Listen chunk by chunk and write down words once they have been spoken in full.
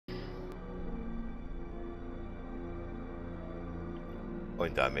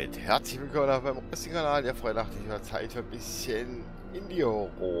Und damit herzlich willkommen auf meinem rostigen Kanal. Der Freund dachte, ich war Zeit für ein bisschen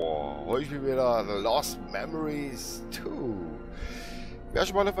Indie-Horror. Heute spielen wir wieder Lost Memories 2. Wer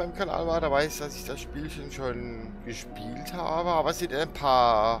schon mal auf meinem Kanal war, der weiß, dass ich das Spielchen schon gespielt habe. Aber es sind ein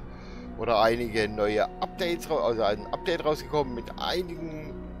paar oder einige neue Updates, also ein Update rausgekommen mit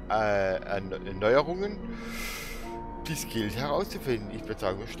einigen Neuerungen, die es gilt herauszufinden. Ich würde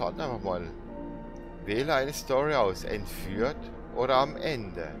sagen, wir starten einfach mal. Wähle eine Story aus, entführt oder am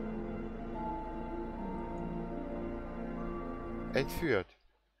Ende. Entführt.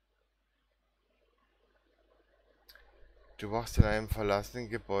 Du wachst in einem verlassenen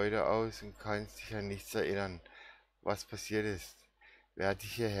Gebäude aus und kannst dich an nichts erinnern, was passiert ist. Wer hat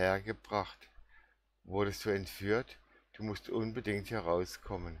dich hierher gebracht? Wurdest du entführt? Du musst unbedingt hier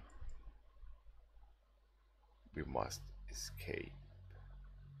rauskommen. We must escape.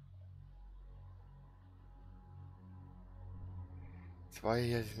 Zwei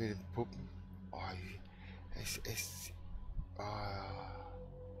hier mit den Puppen. Oh, es. Ah,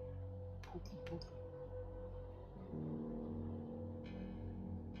 Puppen.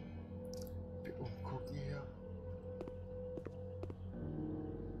 Wir umgucken hier.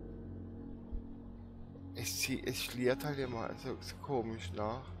 Es schliert halt immer so komisch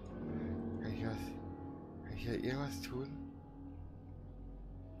nach. Kann ich hier irgendwas tun?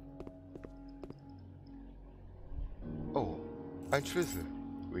 Oh, ein Schlüssel.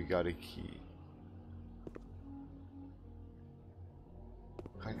 We got a key.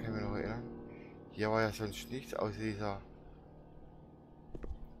 Kann ich mich noch erinnern? Hier war ja sonst nichts außer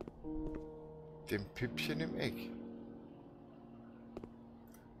dem Püppchen im Eck.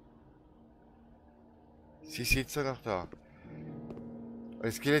 Sie sitzt ja noch da. Und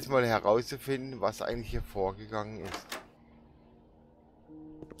es geht jetzt mal herauszufinden, was eigentlich hier vorgegangen ist.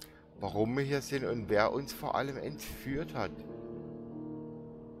 Warum wir hier sind und wer uns vor allem entführt hat.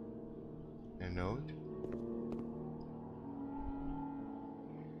 Eine Note.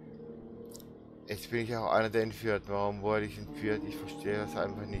 Jetzt bin ich auch einer der Entführten. Warum wurde ich entführt? Ich verstehe das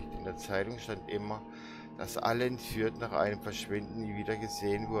einfach nicht. In der Zeitung stand immer, dass alle Entführten nach einem Verschwinden nie wieder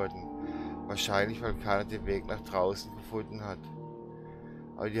gesehen wurden. Wahrscheinlich, weil keiner den Weg nach draußen gefunden hat.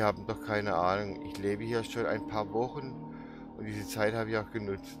 Aber die haben doch keine Ahnung. Ich lebe hier schon ein paar Wochen und diese Zeit habe ich auch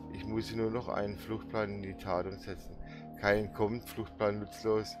genutzt. Ich muss nur noch einen Fluchtplan in die Tat umsetzen. Keiner entkommt, Fluchtplan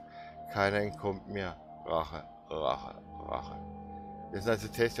nutzlos. Keiner entkommt mir. Rache. Das sind also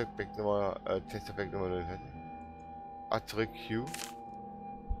Testobjekt Nummer 0. Zurück Q.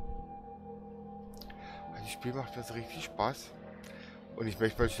 Das Spiel macht mir so richtig Spaß. Und ich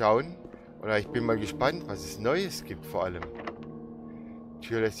möchte mal schauen, oder ich bin mal gespannt, was es Neues gibt vor allem. Die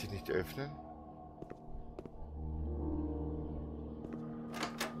Tür lässt sich nicht öffnen.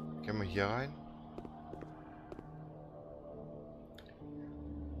 Gehen wir hier rein.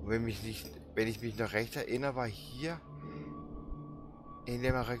 Und wenn ich mich noch recht erinnere, war hier in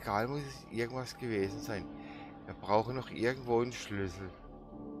dem Regal muss es irgendwas gewesen sein. Wir brauchen noch irgendwo einen Schlüssel.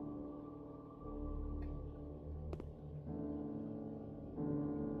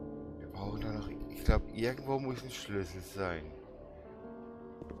 Wir brauchen da noch, ich glaube, irgendwo muss ein Schlüssel sein.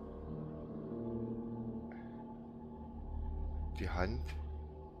 Die Hand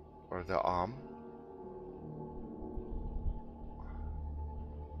oder der Arm.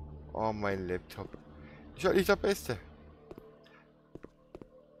 Oh, mein Laptop. Ist ja nicht der Beste.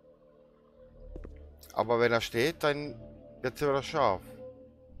 Aber wenn er steht, dann wird es wieder scharf.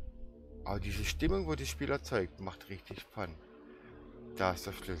 Aber diese Stimmung, wo das Spiel erzeugt, macht richtig Fun. Da ist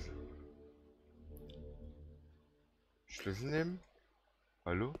der Schlüssel. Schlüssel nehmen?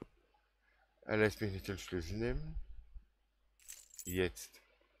 Hallo? Er lässt mich nicht den Schlüssel nehmen. Jetzt.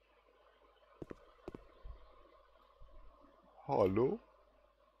 Hallo?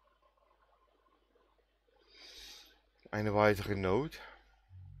 Eine weitere Note.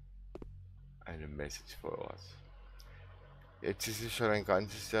 Eine Message for us. Jetzt ist es schon ein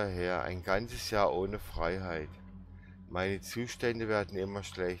ganzes Jahr her. Ein ganzes Jahr ohne Freiheit. Meine Zustände werden immer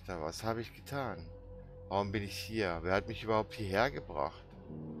schlechter. Was habe ich getan? Warum bin ich hier? Wer hat mich überhaupt hierher gebracht?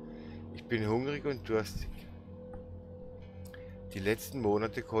 Ich bin hungrig und durstig. Die letzten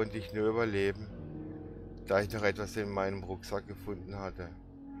Monate konnte ich nur überleben, da ich noch etwas in meinem Rucksack gefunden hatte.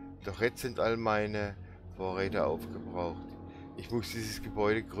 Doch jetzt sind all meine Vorräte aufgebraucht. Ich muss dieses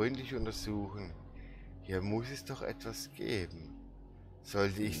Gebäude gründlich untersuchen. Hier muss es doch etwas geben.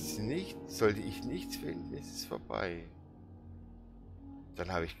 Sollte ich nichts finden, ist es vorbei.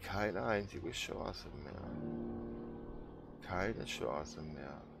 Dann habe ich keine einzige Chance mehr. Keine Chance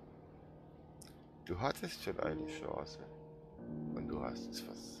mehr. Du hattest schon eine Chance. Und du hast es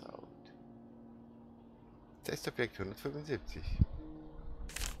versaut. Testobjekt 175.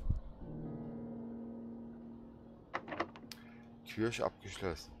 Tür ist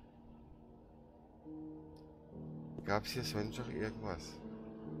abgeschlossen. Gab es hier sonst noch irgendwas?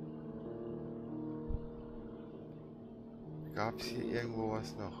 Gab es hier irgendwo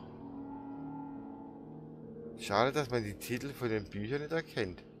was noch? Schade, dass man die Titel von den Büchern nicht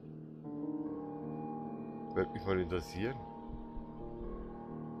erkennt. Würde mich mal interessieren.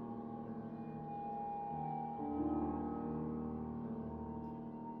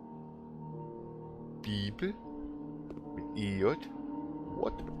 Bibel? Mit IJ?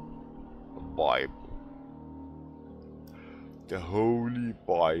 What? A Bible. The Holy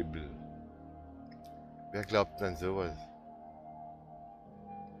Bible. Wer glaubt denn an sowas?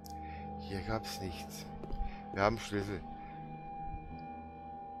 Hier gab es nichts. Wir haben Schlüssel.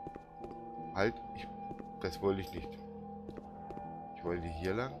 Halt, das wollte ich nicht. Ich wollte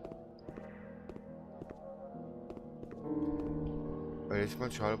hier lang. Und jetzt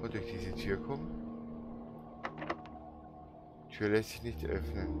mal schauen, ob wir durch diese Tür kommen. Die Tür lässt sich nicht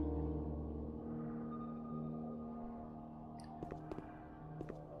öffnen.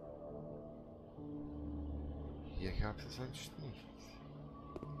 Hier gab es sonst nichts.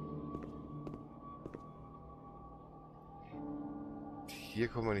 Hier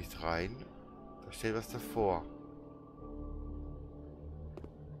kommen wir nicht rein. Da steht was davor.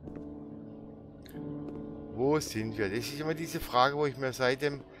 Wo sind wir? Das ist immer diese Frage, wo ich mir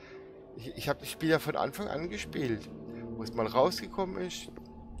seitdem... Ich habe das Spiel ja von Anfang an gespielt. Wo es mal rausgekommen ist.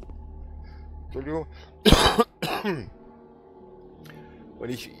 Entschuldigung.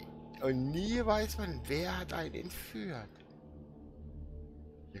 Und nie weiß man, wer hat einen entführt.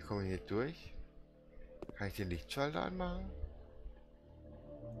 Hier kommen wir nicht durch. Kann ich den Lichtschalter anmachen?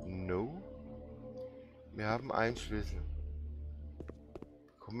 No. Wir haben einen Schlüssel.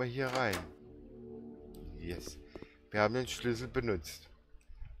 Kommen wir hier rein. Yes. Wir haben den Schlüssel benutzt.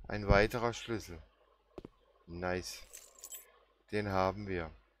 Ein weiterer Schlüssel. Nice. Den haben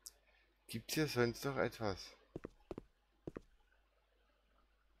wir. Gibt es hier sonst noch etwas?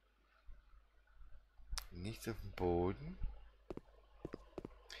 Nichts auf dem Boden.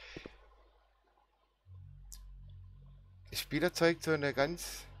 Das Spiel erzeugt so eine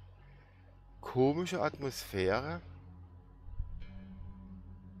ganz komische Atmosphäre.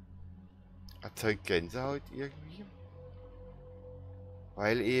 Erzeugt Gänsehaut irgendwie.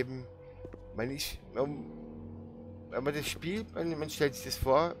 Weil eben, wenn man das spielt, man stellt sich das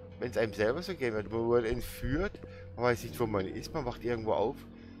vor, wenn es einem selber so geht, man wurde entführt, man weiß nicht, wo man ist, man wacht irgendwo auf.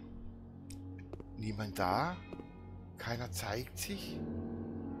 Niemand da, keiner zeigt sich.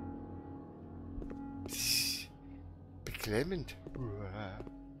 Das ist beklemmend.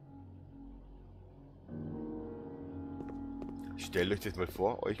 Stellt euch das mal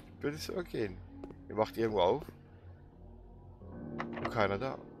vor, euch würde es so gehen. Ihr wacht irgendwo auf und keiner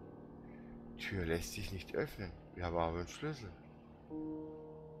da. Die Tür lässt sich nicht öffnen. Wir haben aber einen Schlüssel.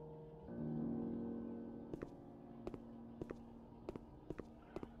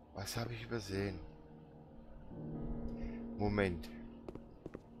 Was habe ich übersehen? Moment.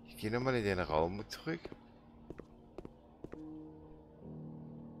 Ich gehe nochmal in den Raum zurück.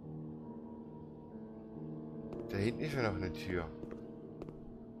 Da hinten ist ja noch eine Tür.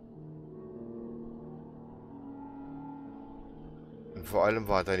 Und vor allem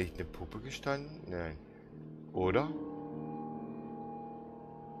war da nicht eine Puppe gestanden? Nein. Oder?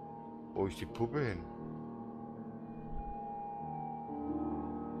 Wo ist die Puppe hin?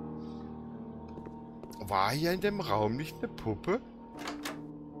 War hier in dem Raum nicht eine Puppe?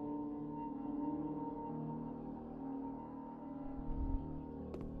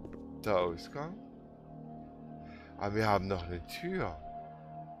 Der Ausgang? Aber wir haben noch eine Tür.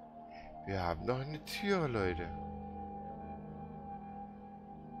 Wir haben noch eine Tür, Leute.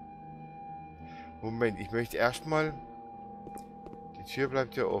 Moment, ich möchte erstmal... Die Tür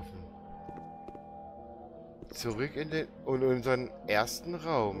bleibt ja offen. Zurück in unseren ersten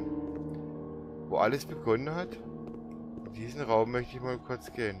Raum. Wo alles begonnen hat. In diesen Raum möchte ich mal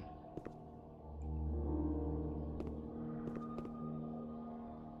kurz gehen.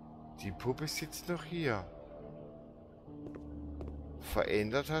 Die Puppe sitzt noch hier.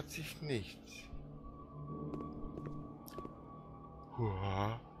 Verändert hat sich nichts.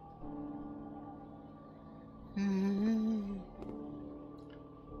 Hua.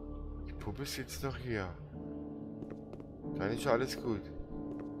 Die Puppe sitzt noch hier. Dann ist alles gut.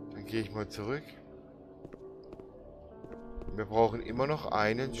 Dann gehe ich mal zurück. Wir brauchen immer noch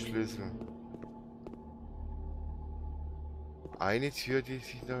einen Schlüssel. Eine Tür, die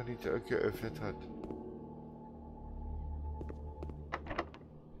sich noch nicht geöffnet hat.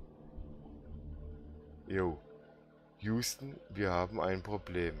 Jo. Houston, wir haben ein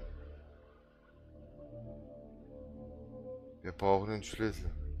Problem. Wir brauchen einen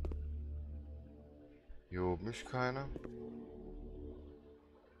Schlüssel. Hier oben ist keiner.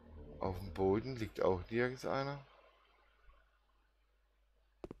 Auf dem Boden liegt auch nirgends einer.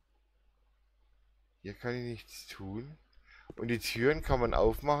 Hier kann ich nichts tun. Und die Türen kann man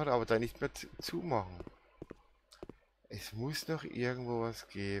aufmachen, aber dann nicht mehr zumachen. Es muss noch irgendwo was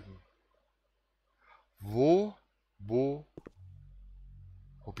geben. Wo?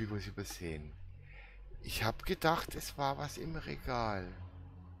 Hab ich was übersehen? Ich habe gedacht, es war was im Regal.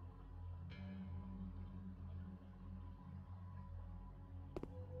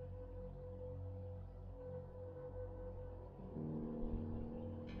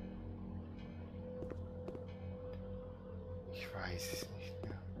 Ich weiß es nicht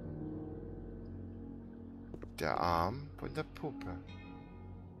mehr. Der Arm von der Puppe.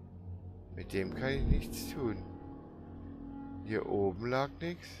 Mit dem kann ich nichts tun. Hier oben lag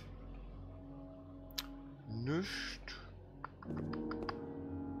nichts. Nichts.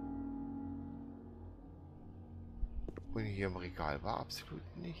 Und hier im Regal war absolut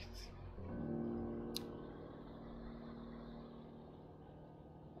nichts.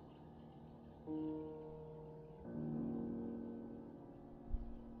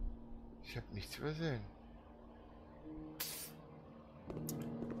 Ich habe nichts übersehen.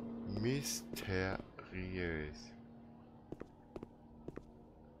 Mysteriös.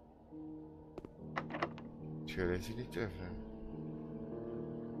 Tür lässt sich nicht öffnen.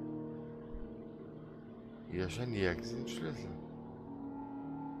 Hier ist ja nirgends ein Schlüssel.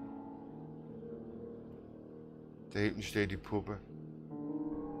 Da hinten steht die Puppe.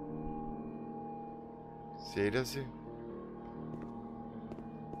 Seht ihr sie?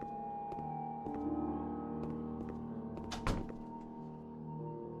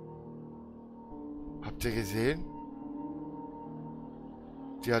 Habt ihr gesehen?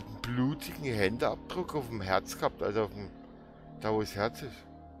 Die hat einen blutigen Händeabdruck auf dem Herz gehabt, also auf dem, da wo das Herz ist.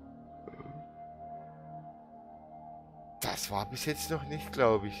 Das war bis jetzt noch nicht,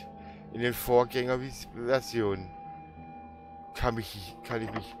 glaube ich. In den Vorgängerversionen. Kann ich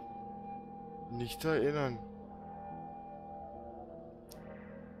mich nicht erinnern,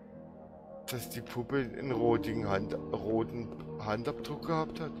 dass die Puppe einen roten Handabdruck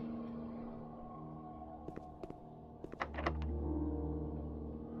gehabt hat.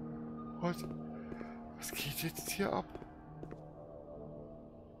 Was geht jetzt hier ab?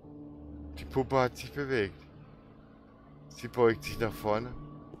 Die Puppe hat sich bewegt. Sie beugt sich nach vorne.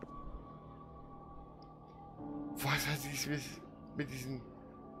 Was hat sie mit diesen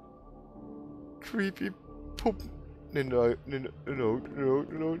creepy Puppen?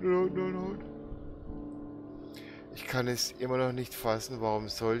 Ich kann es immer noch nicht fassen, warum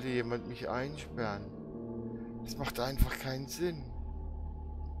sollte jemand mich einsperren? Das macht einfach keinen Sinn.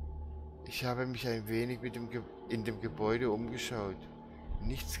 Ich habe mich ein wenig in dem Gebäude umgeschaut.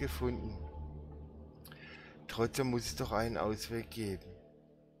 Nichts gefunden. Trotzdem muss es doch einen Ausgang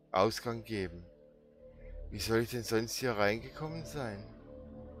geben. Wie soll ich denn sonst hier reingekommen sein?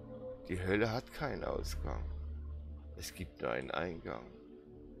 Die Hölle hat keinen Ausgang. Es gibt nur einen Eingang.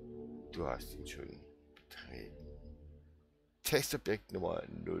 Du hast ihn schon betreten. Testobjekt Nummer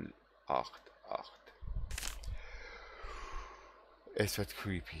 088. Es wird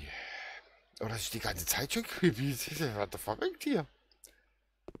creepy. Oh, das ist die ganze Zeit schon creepy. Das ist ja verrückt hier.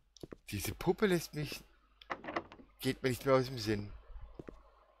 Diese Puppe geht mir nicht mehr aus dem Sinn.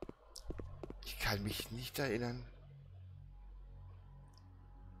 Ich kann mich nicht erinnern,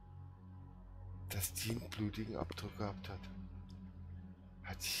 dass die einen blutigen Abdruck gehabt hat.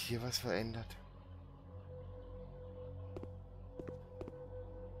 Hat sich hier was verändert?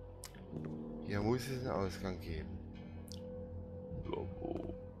 Hier muss es einen Ausgang geben.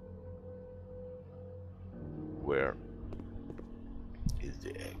 Where is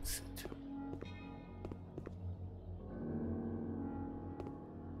the exit?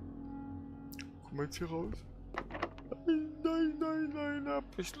 Kommen wir jetzt hier raus? Nein,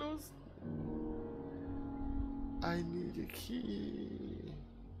 abgeschlossen. I need a key.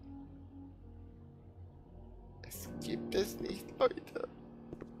 Es gibt es nicht, Leute.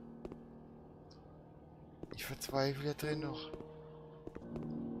 Ich verzweifle da drin noch.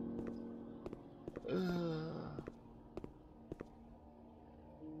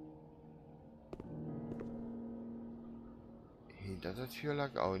 Hinter der Tür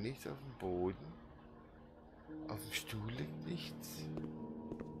lag auch nichts, auf dem Boden. Auf dem Stuhl liegt nichts.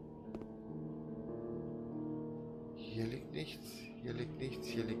 Hier liegt nichts, hier liegt nichts,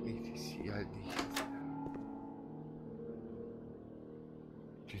 hier liegt nichts, ich sehe halt nichts.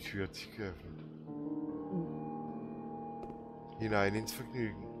 Die Tür hat sich geöffnet. Hinein ins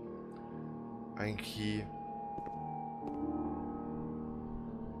Vergnügen. Ein Key.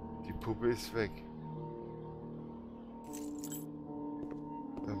 Puppe ist weg.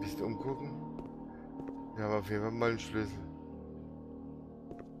 Noch ein bisschen umgucken. Wir haben auf jeden Fall mal einen Schlüssel.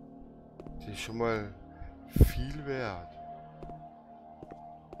 Die ist schon mal viel wert.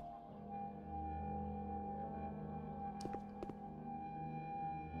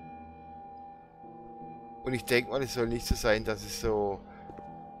 Und ich denke mal, es soll nicht so sein, dass es so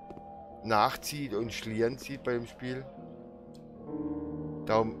nachzieht und schlieren zieht bei dem Spiel.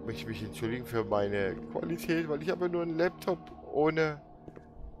 Darum möchte ich mich entschuldigen für meine Qualität, weil ich habe nur einen Laptop ohne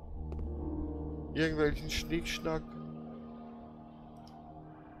irgendwelchen Schnickschnack.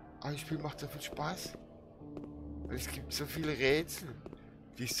 Aber das Spiel macht so viel Spaß. Weil es gibt so viele Rätsel,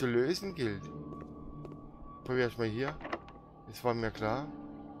 die es zu lösen gilt. Probier ich mal hier. Das war mir klar.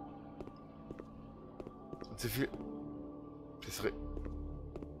 Und so viel...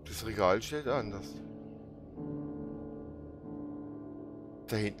 Das Regal steht anders.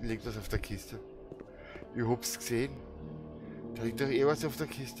 Da hinten liegt was auf der Kiste. Ich hab's gesehen. Da liegt doch eh was auf der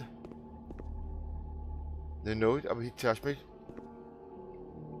Kiste. Eine Note, aber hier zuerst mal.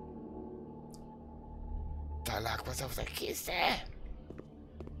 Da lag was auf der Kiste.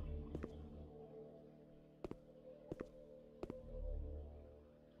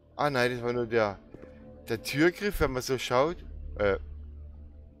 Ah nein, das war nur der Türgriff, wenn man so schaut.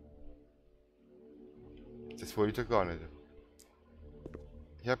 Das wollte ich doch gar nicht.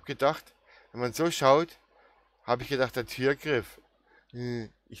 Ich habe gedacht, wenn man so schaut, habe ich gedacht, der Türgriff.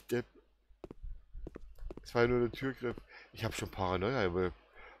 Ich depp. Das war ja nur der Türgriff. Ich habe schon Paranoia, aber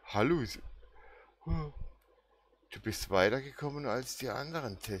hallo. Du bist weitergekommen als die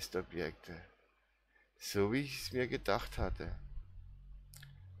anderen Testobjekte. So wie ich es mir gedacht hatte.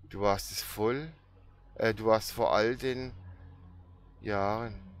 Du warst es voll. Du warst vor all den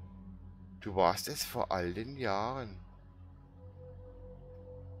Jahren. Du warst es vor all den Jahren.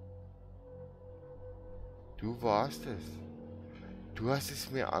 Du warst es. Du hast es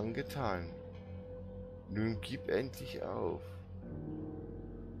mir angetan. Nun gib endlich auf.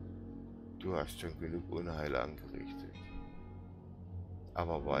 Du hast schon genug Unheil angerichtet.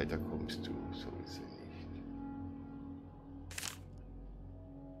 Aber weiter kommst du sowieso nicht.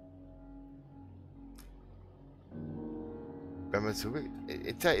 Wenn man so will,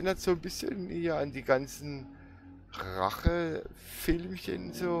 es erinnert so ein bisschen hier an die ganzen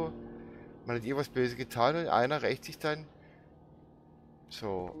Rache-Filmchen so. Man hat irgendwas Böses getan und einer rächt sich dann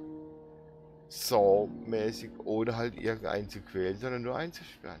so Saw-mäßig, ohne halt irgendeinen zu quälen, sondern nur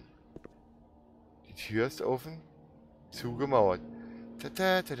einzusperren. Die Tür ist offen, zugemauert.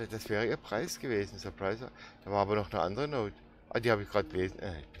 Das wäre ihr Preis gewesen. Surprise. Da war aber noch eine andere Note. Ah, die habe ich gerade gelesen.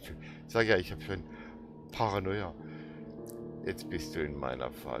 Sag ja, ich habe schon Paranoia. Jetzt bist du in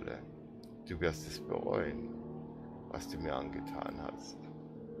meiner Falle. Du wirst es bereuen, was du mir angetan hast.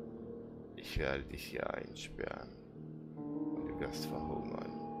 Ich werde dich hier einsperren und du wirst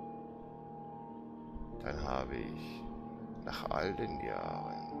verhungern. Dann habe ich nach all den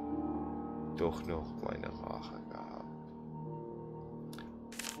Jahren doch noch meine Rache gehabt.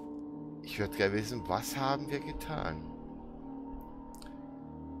 Ich würde gerne wissen, was haben wir getan?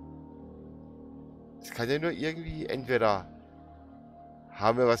 Es kann ja nur irgendwie, entweder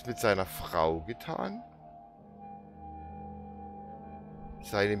haben wir was mit seiner Frau getan,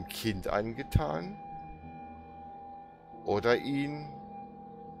 seinem Kind angetan oder ihn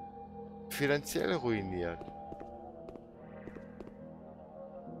finanziell ruiniert.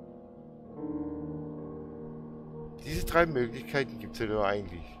 Diese drei Möglichkeiten gibt es ja nur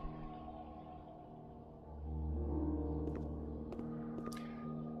eigentlich.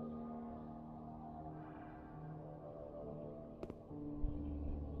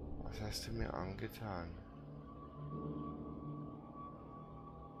 Was hast du mir angetan?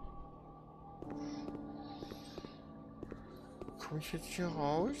 Komm ich jetzt hier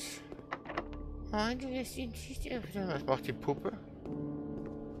raus? Nein, du lässt ihn nicht öffnen. Was macht die Puppe?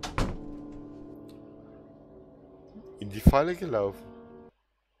 In die Falle gelaufen.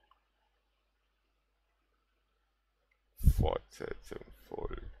 Fortsetzung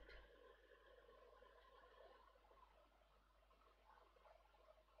folgt.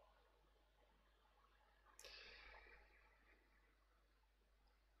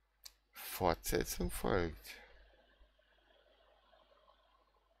 Fortsetzung folgt.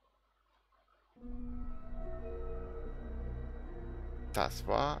 Das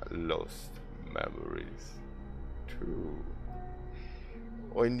war Lost Memories 2.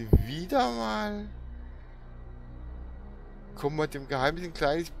 Und wieder mal kommen wir dem Geheimnis ein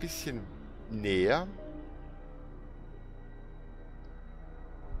kleines bisschen näher.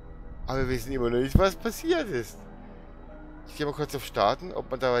 Aber wir wissen immer noch nicht, was passiert ist. Ich gehe mal kurz auf Starten,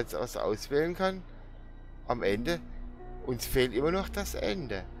 ob man da jetzt was auswählen kann. Am Ende. Uns fehlt immer noch das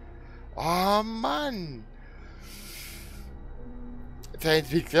Ende. Oh Mann! Der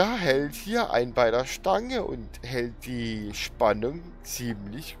Entwickler hält hier einen bei der Stange und hält die Spannung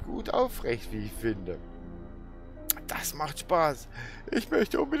ziemlich gut aufrecht, wie ich finde. Das macht Spaß. Ich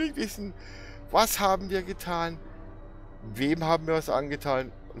möchte unbedingt wissen, was haben wir getan? Wem haben wir was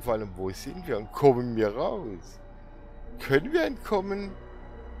angetan? Und vor allem, wo sind wir? Und kommen wir raus? Können wir entkommen?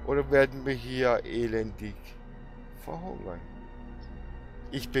 Oder werden wir hier elendig verhungern?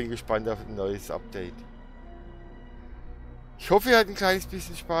 Ich bin gespannt auf ein neues Update. Ich hoffe, ihr hattet ein kleines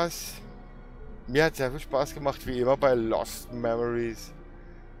bisschen Spaß. Mir hat sehr viel Spaß gemacht, wie immer bei Lost Memories.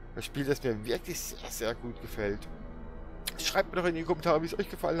 Ein Spiel, das mir wirklich sehr, sehr gut gefällt. Schreibt mir doch in die Kommentare, wie es euch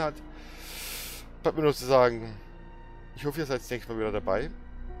gefallen hat. Bleibt mir nur zu sagen, ich hoffe, ihr seid das nächste Mal wieder dabei.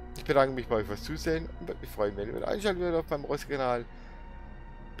 Ich bedanke mich bei euch fürs Zusehen und würde mich freuen, wenn ihr wieder einschalten würdet auf meinem Rostiger Kanal.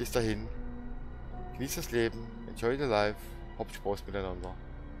 Bis dahin, genießt das Leben, enjoy the life, habt Spaß miteinander,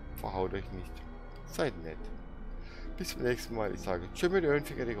 verhaut euch nicht, seid nett. Bis zum nächsten Mal, ich sage tschüss mit euren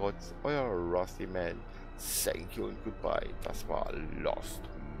Finger die Grotz, euer Rusty Man, thank you and goodbye. Das war Lost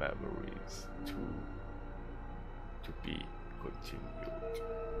Memories to be continued.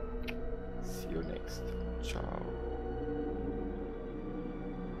 See you next. Ciao.